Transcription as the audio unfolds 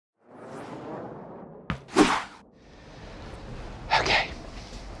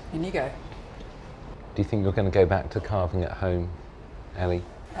In you go. Do you think you're going to go back to carving at home, Ellie?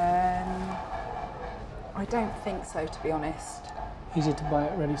 I don't think so, to be honest. Easy to buy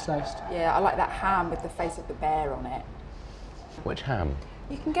it ready sliced. Yeah, I like that ham with the face of the bear on it. Which ham?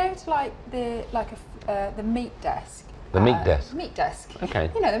 You can go to like the meat desk. The meat desk? Meat desk.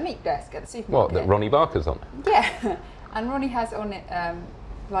 Okay. You know, the meat desk at the supermarket. What, that Ronnie Barker's on? Yeah, and Ronnie has on it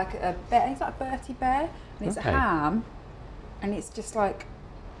like a bear, it's like a Bertie bear, and it's a ham, and it's just like,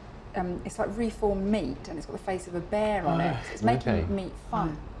 it's like reformed meat, and it's got the face of a bear on it. So it's making meat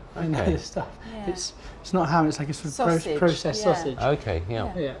fun. I know this stuff. Yeah. It's not ham, it's like a sort of processed sausage. Okay,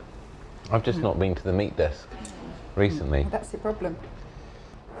 yeah. Yeah. I've just not been to the meat desk recently. Well, that's the problem.